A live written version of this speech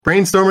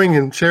Brainstorming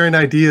and sharing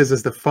ideas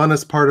is the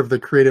funnest part of the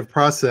creative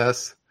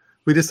process.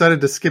 We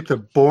decided to skip the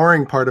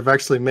boring part of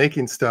actually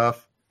making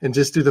stuff and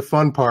just do the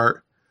fun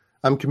part.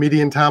 I'm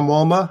comedian Tom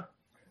Walma.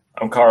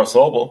 I'm Carl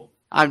Sobel.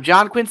 I'm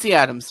John Quincy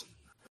Adams.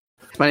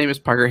 My name is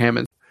Parker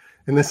Hammond.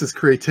 And this is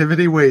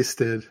Creativity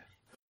Wasted.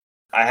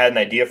 I had an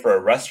idea for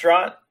a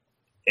restaurant.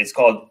 It's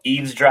called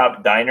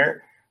Eavesdrop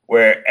Diner,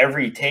 where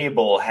every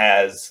table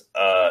has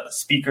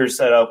speakers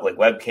set up like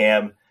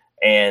webcam,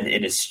 and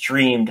it is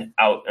streamed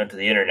out onto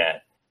the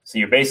internet. So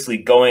you're basically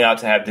going out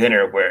to have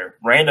dinner where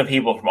random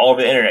people from all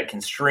over the internet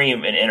can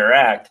stream and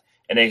interact,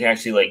 and they can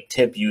actually like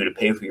tip you to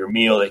pay for your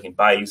meal. They can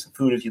buy you some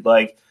food if you'd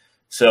like.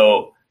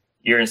 So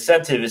your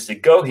incentive is to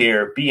go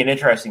here, be an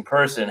interesting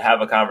person,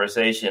 have a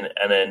conversation,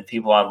 and then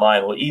people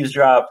online will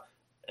eavesdrop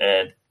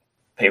and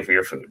pay for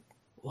your food.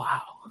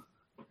 Wow.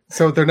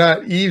 So they're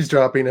not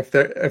eavesdropping if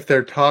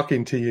they're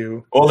talking to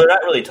you. Well, they're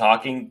not really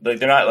talking. Like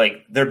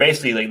they're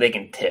basically like they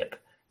can tip.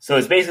 So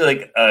it's basically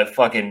like a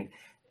fucking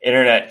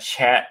internet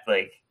chat,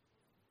 like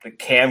the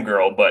cam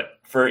girl, but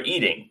for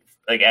eating,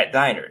 like at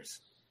diners.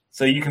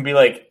 So you can be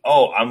like,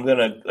 oh, I'm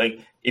gonna like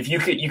if you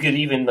could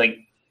even like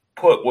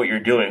put what you're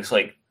doing. So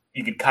like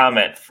you could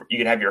comment, you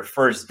could have your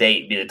first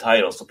date be the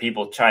title, so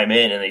people chime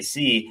in and they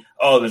see,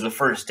 oh, there's a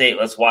first date.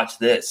 Let's watch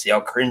this. See how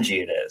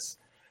cringy it is.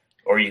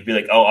 Or you'd be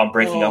like, oh, I'm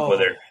breaking up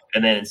with her,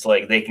 and then it's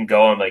like they can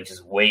go and like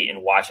just wait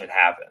and watch it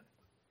happen.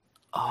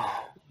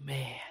 Oh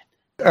man.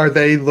 Are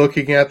they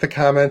looking at the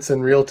comments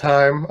in real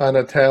time on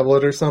a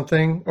tablet or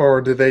something?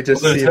 Or do they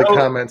just see the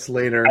comments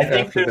later?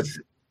 I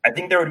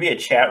think there would be a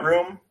chat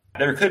room.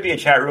 There could be a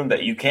chat room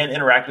that you can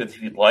interact with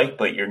if you'd like,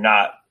 but you're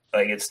not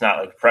like, it's not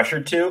like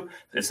pressured to.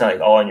 It's not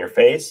like all in your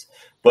face.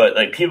 But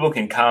like people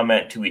can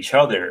comment to each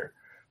other,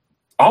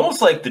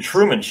 almost like the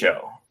Truman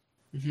Show.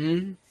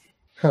 Mm-hmm.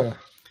 Huh.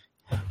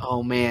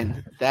 Oh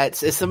man,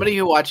 that's as somebody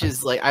who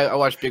watches like I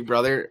watch Big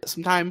Brother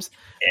sometimes.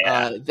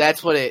 Yeah.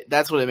 That's what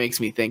it makes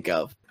me think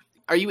of.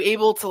 Are you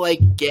able to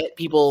like get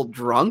people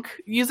drunk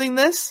using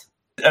this?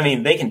 I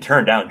mean, they can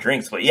turn down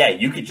drinks, but yeah,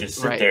 you could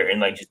just sit there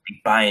and like just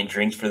be buying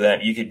drinks for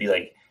them. You could be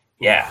like,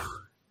 yeah.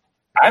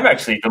 I'm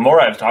actually, the more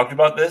I've talked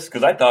about this,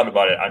 because I thought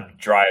about it on the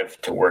drive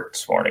to work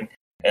this morning,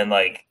 and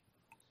like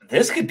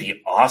this could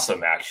be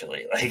awesome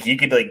actually. Like you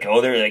could like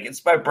go there, like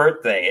it's my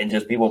birthday, and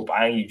just people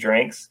buying you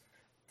drinks.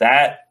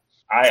 That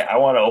I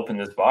want to open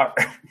this bar.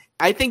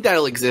 I think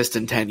that'll exist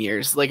in 10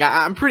 years. Like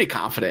I'm pretty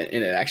confident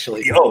in it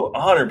actually. Oh,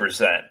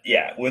 100%.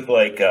 Yeah. With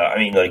like, I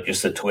mean, like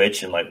just the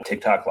Twitch and like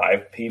TikTok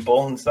live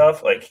people and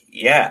stuff. Like,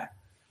 yeah.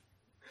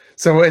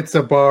 So it's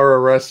a bar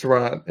or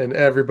restaurant and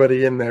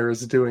everybody in there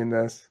is doing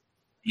this.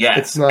 Yes.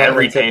 It's not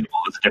every like table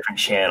is a different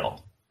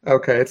channel.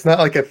 Okay. It's not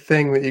like a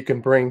thing that you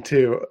can bring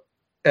to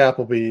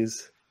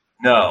Applebee's.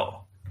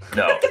 No.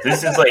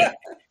 This is like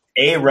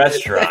a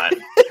restaurant.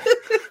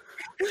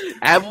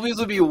 Applebee's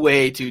would be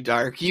way too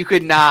dark. You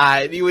would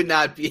not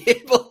be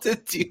able to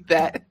do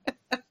that.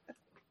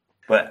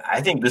 But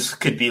I think this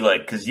could be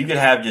like, because you could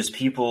have just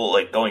people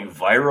like going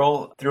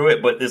viral through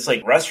it, but this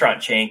like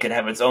restaurant chain could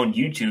have its own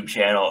YouTube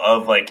channel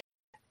of like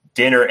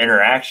dinner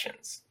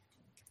interactions.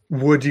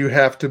 Would you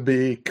have to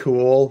be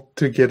cool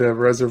to get a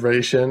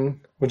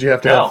reservation? Would you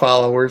have to have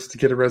followers to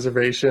get a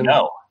reservation?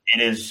 No,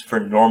 it is for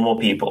normal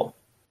people.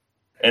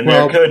 And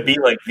there could be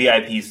like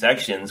VIP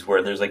sections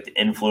where there's like the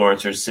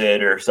influencers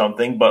sit or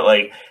something. But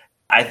like,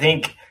 I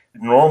think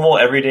normal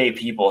everyday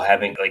people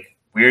having like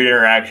weird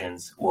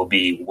interactions will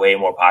be way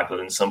more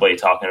popular than somebody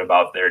talking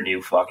about their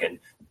new fucking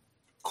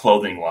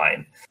clothing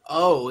line.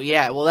 Oh,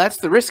 yeah. Well, that's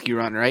the risk you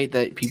run, right?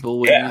 That people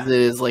would use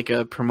it as like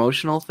a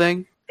promotional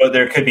thing. But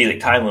there could be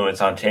like time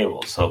limits on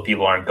tables. So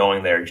people aren't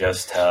going there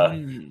just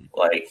to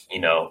like,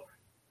 you know,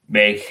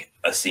 make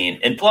a scene.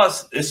 And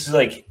plus, this is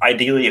like,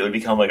 ideally it would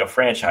become like a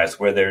franchise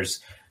where there's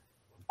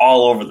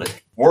all over the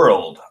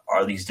world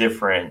are these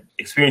different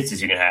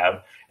experiences you can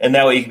have. And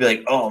that way you can be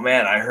like, oh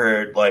man, I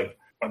heard like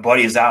my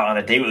buddy is out on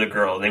a date with a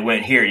girl. They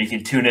went here. You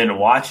can tune in and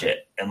watch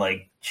it and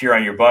like cheer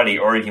on your buddy,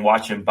 or you can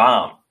watch him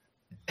bomb.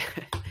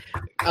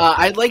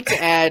 I'd like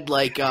to add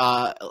like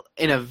an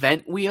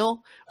event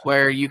wheel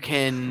where you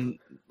can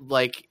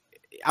like,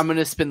 I'm going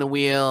to spin the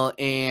wheel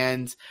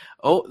and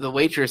the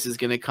waitress is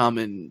going to come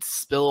and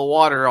spill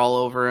water all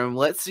over him.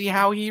 Let's see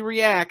how he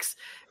reacts.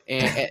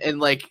 And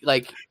like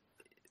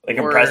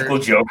Impractical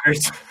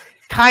Jokers.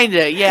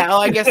 Kinda, yeah.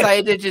 Oh, I guess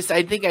I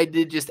think I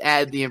did just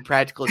add the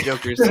Impractical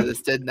Jokers to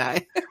this, didn't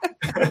I?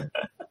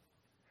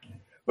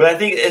 But I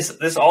think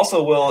this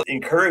also will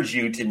encourage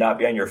you to not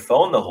be on your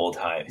phone the whole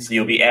time. So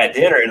you'll be at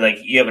dinner and like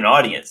you have an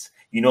audience.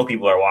 You know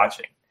people are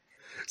watching.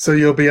 So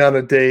you'll be on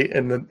a date,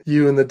 and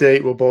you and the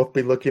date will both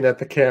be looking at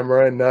the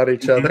camera and not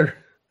each other.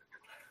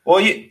 Well,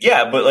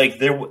 yeah, but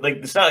like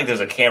it's not like there's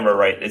a camera,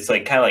 right? It's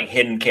like kind of like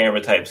hidden camera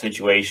type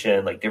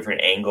situation, like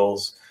different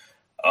angles.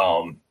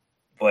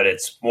 But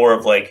it's more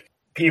of like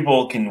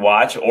people can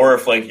watch, or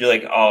if like you're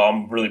like, oh,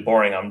 I'm really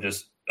boring, I'm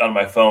just on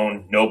my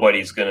phone,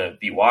 nobody's gonna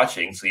be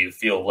watching, so you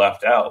feel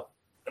left out,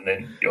 and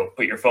then you'll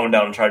put your phone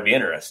down and try to be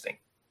interesting.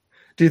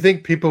 Do you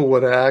think people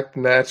would act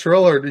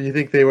natural, or do you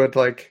think they would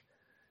like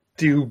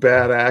do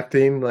bad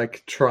acting,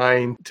 like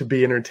trying to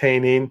be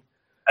entertaining?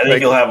 I think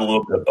Like- you'll have a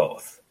little bit of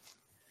both.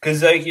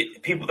 Because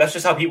people, that's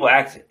just how people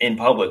act in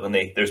public when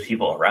there's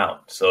people around.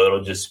 So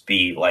it'll just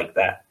be like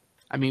that.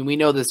 I mean, we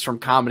know this from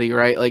comedy,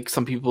 right? Like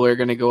some people are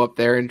going to go up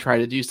there and try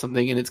to do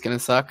something and it's going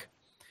to suck.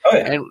 Oh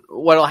yeah, And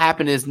what'll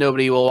happen is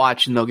nobody will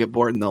watch and they'll get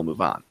bored and they'll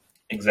move on.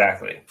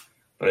 exactly.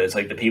 But it's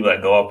like the people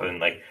that go up and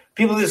like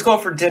people just go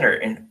out for dinner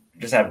and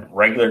just have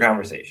regular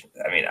conversations.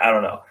 I mean, I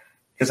don't know.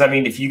 Because I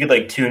mean, if you could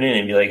like tune in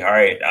and be like, all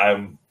right,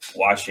 I'm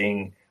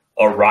watching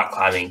a rock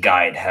climbing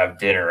guide have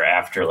dinner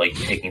after like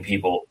taking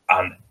people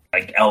on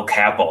like El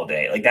Cap all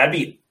day, like that'd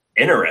be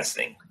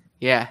interesting.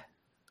 Yeah.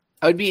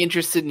 I would be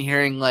interested in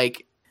hearing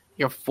like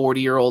your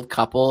 40-year-old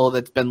couple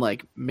that's been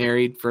like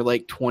married for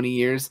like 20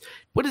 years.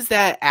 What is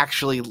that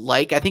actually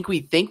like? I think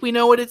we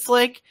know what it's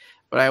like,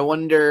 but I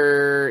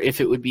wonder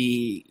if it would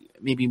be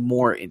maybe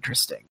more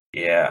interesting.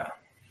 Yeah.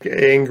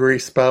 Angry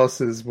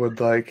spouses would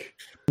like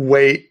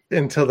wait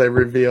until they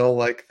reveal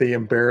like the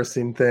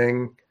embarrassing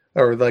thing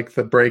or like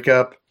the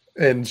breakup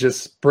and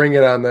just bring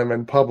it on them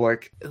in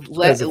public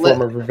as a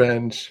form of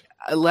revenge.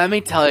 Let me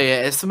tell you,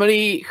 as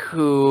somebody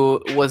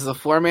who was the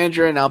floor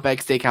manager in Outback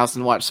Steakhouse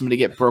and watched somebody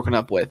get broken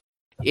up with,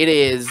 it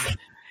is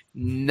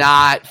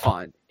not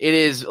fun. It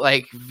is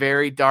like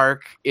very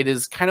dark. It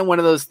is kind of one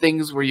of those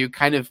things where you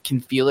kind of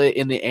can feel it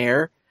in the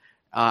air.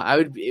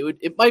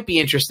 It might be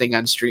interesting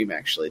on stream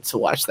actually to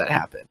watch that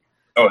happen.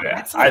 Oh yeah,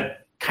 That's like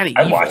kind of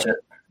I'd evil. watch it.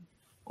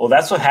 Well,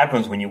 that's what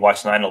happens when you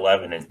watch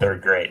 9/11 in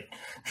third grade.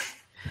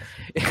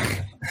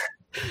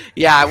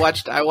 Yeah, I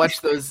watched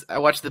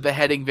the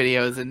beheading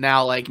videos, and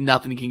now like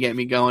nothing can get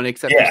me going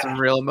except Yeah. for some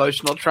real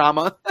emotional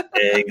trauma.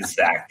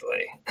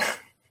 Exactly.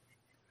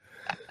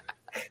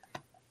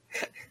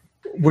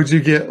 Would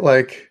you get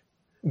like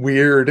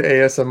weird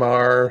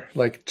ASMR,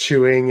 like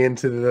chewing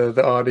into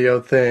the audio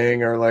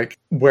thing, or like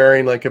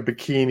wearing like a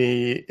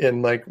bikini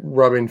and like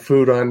rubbing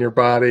food on your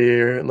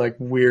body, or like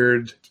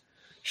weird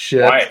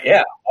shit?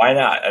 Why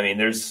not? I mean,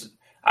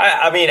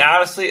 I mean,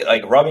 honestly,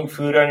 like rubbing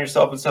food on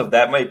yourself and stuff,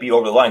 that might be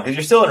over the line because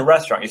you're still in a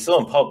restaurant, you're still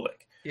in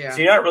public. Yeah. So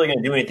you're not really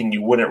going to do anything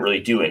you wouldn't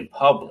really do in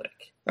public.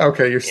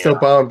 Okay, you're still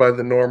bound by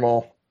the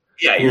normal.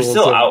 Yeah, you're rules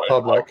still of out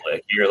public. in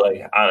public. You're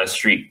like on a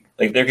street.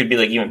 Like there could be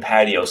like even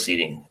patio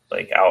seating,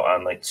 like out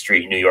on like the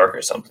street in New York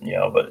or something,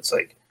 but it's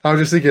like, I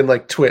was just thinking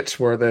like Twitch,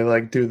 where they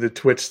like do the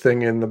Twitch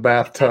thing in the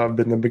bathtub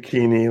in the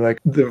bikini, like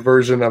the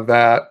version of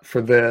that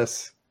for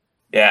this.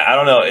 yeah, I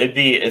don't know. It'd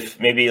be if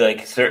maybe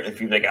like if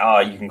you're like,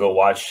 you can go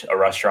watch a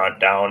restaurant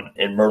down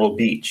in Myrtle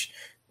Beach,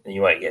 then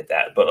you might get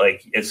that. But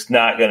like, it's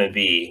not going to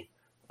be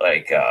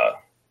like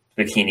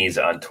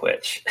bikinis on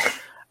Twitch.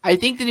 I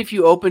think that if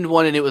you opened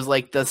one and it was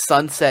like the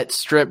Sunset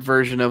Strip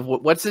version of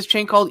what's this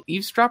chain called?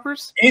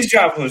 Eavesdroppers?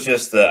 Eavesdrop was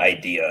just the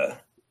idea.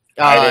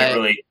 I didn't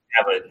really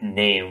have a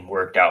name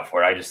worked out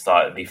for it. I just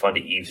thought it'd be fun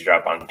to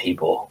eavesdrop on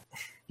people.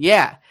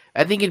 Yeah,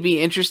 I think it'd be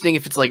interesting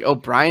if it's like,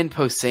 Brian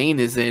Posehn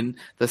is in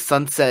the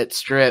Sunset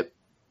Strip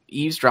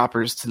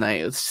Eavesdroppers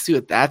tonight. Let's see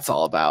what that's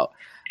all about.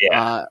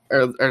 Yeah.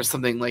 Or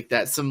something like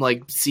that. Some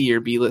like C or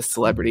B list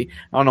celebrity.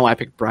 I don't know why I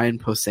picked Brian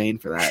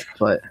Posehn for that,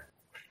 but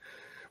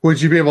Would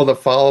you be able to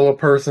follow a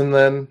person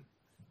then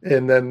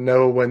and then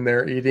know when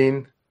they're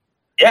eating?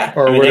 Yeah.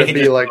 Or I mean, would they it could be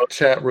just like go-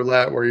 chat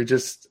roulette where you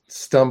just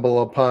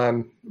stumble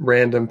upon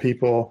random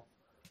people?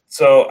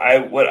 So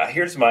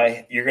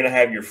you're going to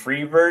have your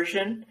free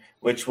version,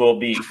 which it'll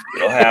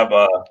have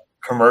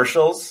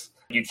commercials.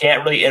 You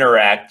can't really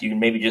interact. You can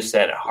maybe just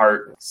set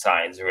heart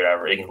signs or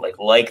whatever. You can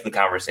like the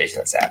conversation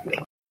that's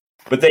happening.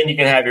 But then you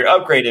can have your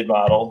upgraded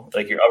model,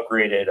 like your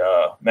upgraded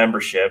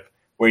membership,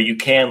 where you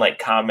can like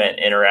comment,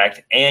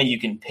 interact, and you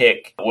can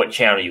pick what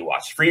channel you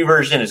watch. Free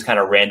version is kind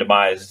of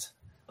randomized,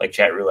 like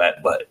chat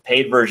roulette, but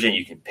paid version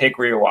you can pick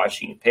where you're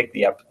watching, you can pick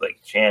the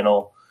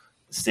channel,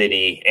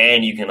 city,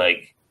 and you can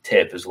like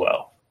tip as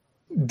well.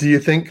 Do you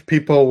think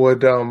people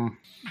would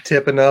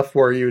tip enough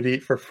where you'd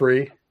eat for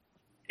free?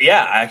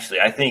 Yeah,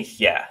 actually, I think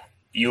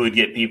you would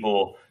get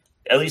people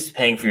at least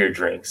paying for your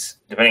drinks,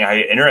 depending on how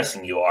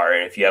interesting you are,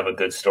 and if you have a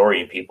good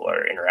story and people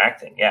are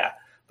interacting. Yeah.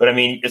 But I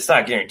mean, it's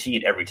not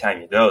guaranteed every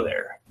time you go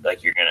there.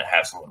 Like you're going to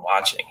have someone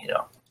watching,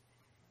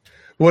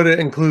 Would it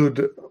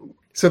include,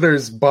 so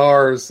there's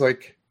bars,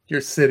 like you're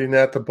sitting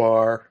at the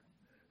bar,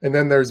 and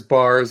then there's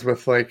bars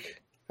with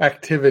like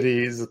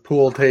activities,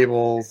 pool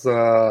tables,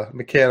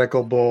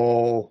 mechanical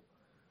bull,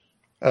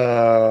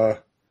 other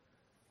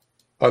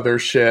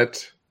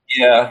shit.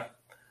 Yeah.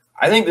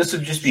 I think this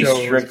would just be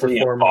shows, strictly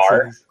a bar.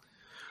 performances.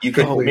 You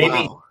could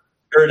wow.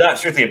 or not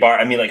strictly a bar.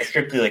 I mean, like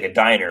strictly like a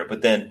diner,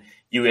 but then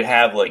you could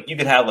have like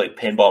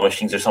pinball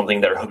machines or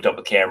something that are hooked up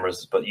with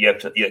cameras, but you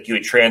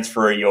would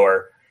transfer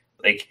your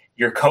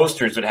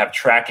coasters would have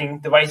tracking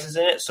devices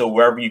in it. So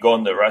wherever you go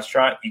in the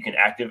restaurant, you can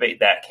activate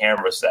that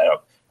camera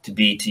setup to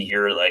be to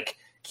your like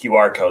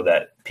QR code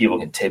that people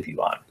can tip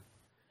you on.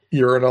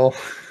 Urinal.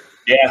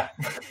 Yeah.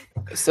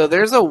 So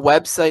there's a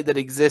website that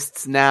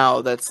exists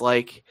now that's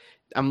like,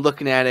 I'm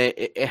looking at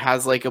it. It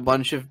has like a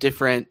bunch of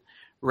different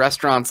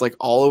restaurants like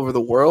all over the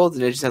world,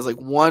 and it just has like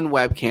one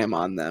webcam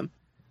on them.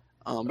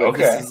 But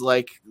Okay.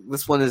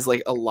 this one is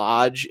like a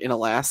lodge in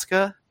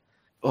Alaska.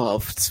 Well,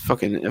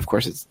 of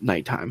course it's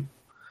nighttime,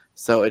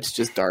 so it's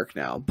just dark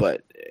now.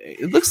 But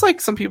it looks like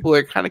some people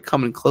are kind of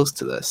coming close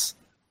to this.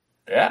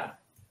 Yeah.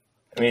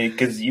 I mean,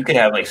 because you could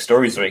have like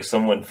stories where like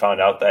someone found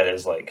out that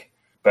his like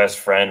best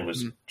friend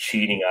was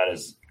cheating on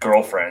his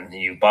girlfriend,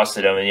 and you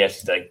busted him, and you have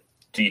to like,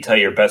 do you tell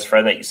your best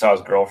friend that you saw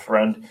his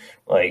girlfriend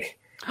like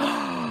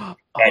at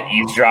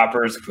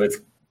Eavesdroppers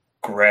with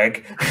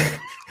Greg?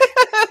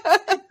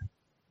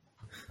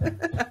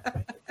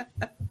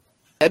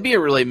 That'd be a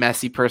really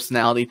messy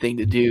personality thing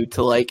to do,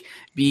 to like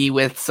be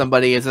with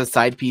somebody as a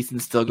side piece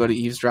and still go to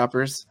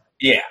Eavesdroppers.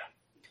 Yeah,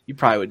 You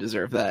probably would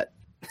deserve that.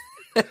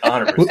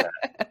 100%.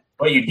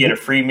 But you'd get a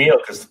free meal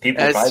because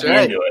people would That's probably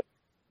right. be into it.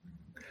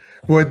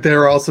 Would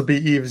there also be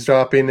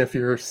eavesdropping if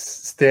you're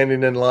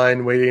standing in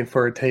line waiting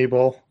for a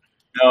table?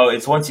 No,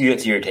 it's once you get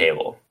to your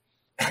table.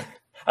 I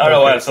don't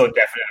know why I'm so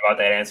definite about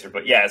that answer,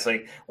 but yeah, it's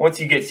like once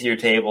you get to your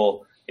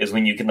table is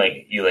when you can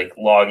like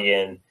log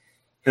in.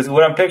 Because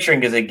what I'm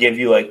picturing is they give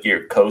you like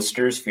your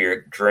coasters for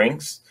your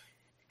drinks.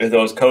 If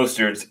those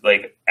coasters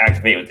like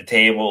activate with the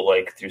table,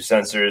 like through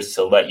sensors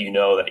to let you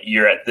know that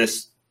you're at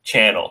this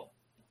channel.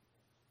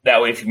 That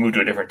way, if you move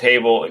to a different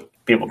table, like,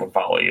 people can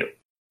follow you.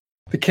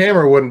 The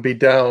camera wouldn't be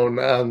down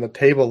on the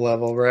table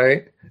level,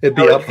 right? It'd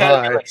be No, up it's kind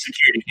of high. like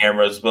security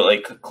cameras, but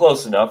like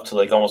close enough to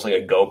like almost like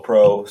a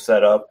GoPro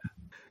setup.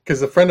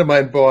 Because a friend of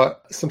mine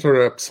bought some sort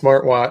of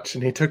smartwatch,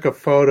 and he took a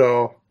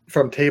photo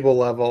from table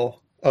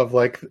level of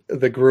like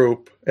the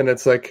group, and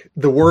it's like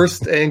the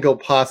worst angle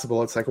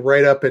possible. It's like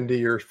right up into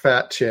your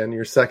fat chin,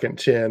 your second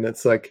chin.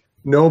 It's like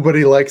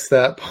nobody likes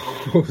that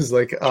pose,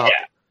 like up.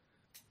 Yeah.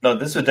 No,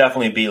 this would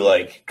definitely be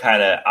like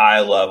kind of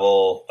eye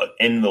level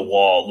in the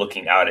wall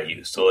looking out at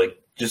you. So like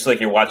just like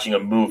you're watching a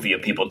movie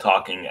of people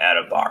talking at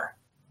a bar.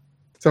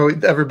 So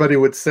everybody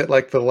would sit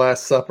like the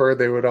Last Supper.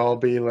 They would all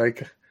be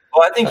like,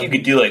 Well, I think you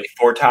could do like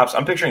four tops.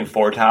 I'm picturing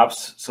four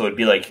tops. So it'd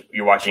be like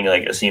you're watching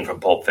like a scene from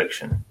Pulp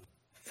Fiction.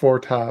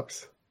 four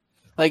tops.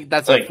 Like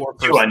that's Like a 4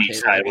 two on person each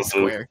table, side like a with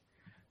food. square.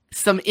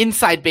 Some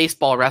inside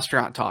baseball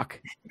restaurant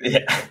talk.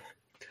 Yeah.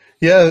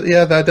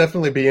 Yeah, that'd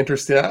definitely be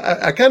interesting.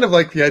 I kind of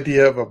like the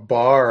idea of a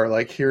bar,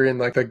 like hearing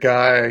like the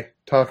guy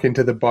talking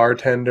to the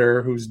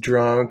bartender who's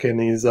drunk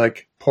and he's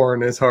like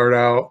pouring his heart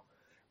out.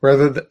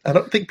 I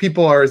don't think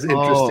people are as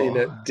interesting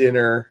at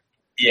dinner.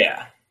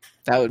 Yeah.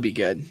 That would be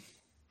good.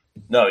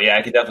 No, yeah,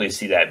 I could definitely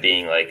see that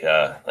being like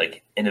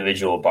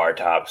individual bar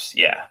tops.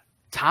 Yeah.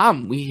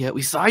 Tom,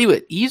 we saw you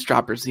at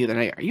Eavesdroppers the other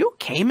night. Are you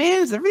okay,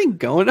 man? Is everything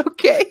going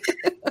okay?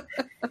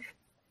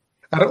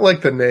 I don't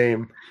like the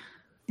name.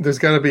 There's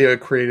got to be a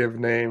creative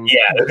name.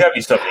 Yeah, there's got to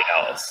be something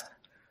else.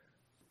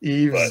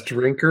 Eve's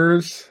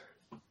Drinkers.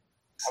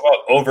 How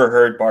about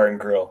Overheard Bar and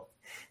Grill?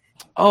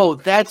 Oh,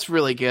 that's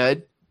really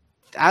good.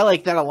 I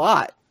like that a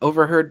lot.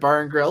 Overheard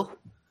Bar and Grill.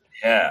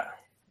 Yeah.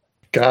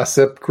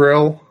 Gossip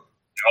Grill.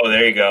 Oh,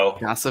 there you go.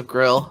 Gossip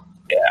Grill.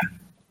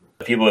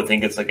 People would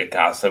think it's like a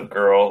Gossip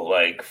Girl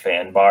like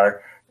fan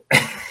bar,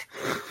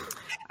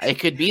 It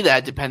could be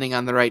that depending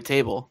on the right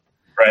table.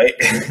 right?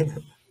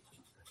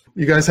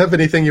 You guys have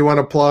anything you want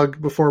to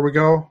plug before we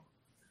go?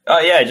 Oh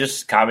yeah,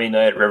 just comedy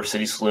night at River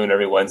City Saloon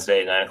every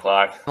Wednesday at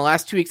 9:00. The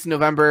last 2 weeks in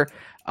November,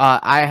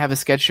 I have a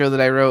sketch show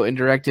that I wrote and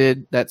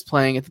directed that's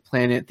playing at the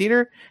Planet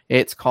Theater.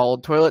 It's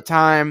called Toilet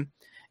Time.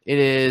 It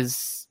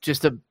is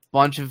just a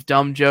bunch of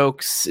dumb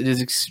jokes. It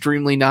is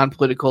extremely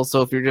non-political,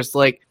 so if you're just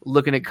like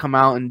looking to come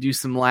out and do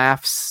some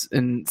laughs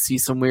and see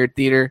some weird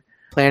theater,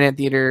 Planet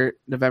Theater,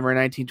 November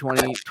 19,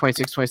 20,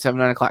 26, 27,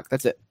 9 o'clock.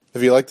 That's it.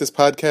 If you like this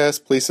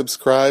podcast, please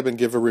subscribe and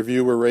give a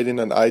review or rating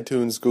on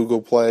iTunes,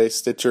 Google Play,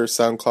 Stitcher,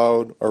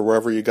 SoundCloud, or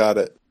wherever you got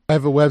it. I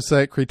have a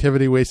website,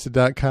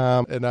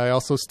 creativitywasted.com, and I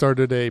also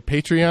started a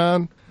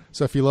Patreon.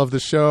 So if you love the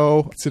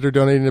show, consider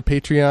donating to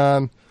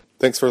Patreon.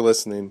 Thanks for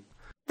listening.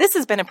 This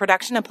has been a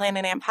production of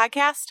Planet Amp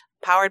Podcast,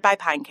 powered by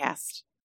Pinecast.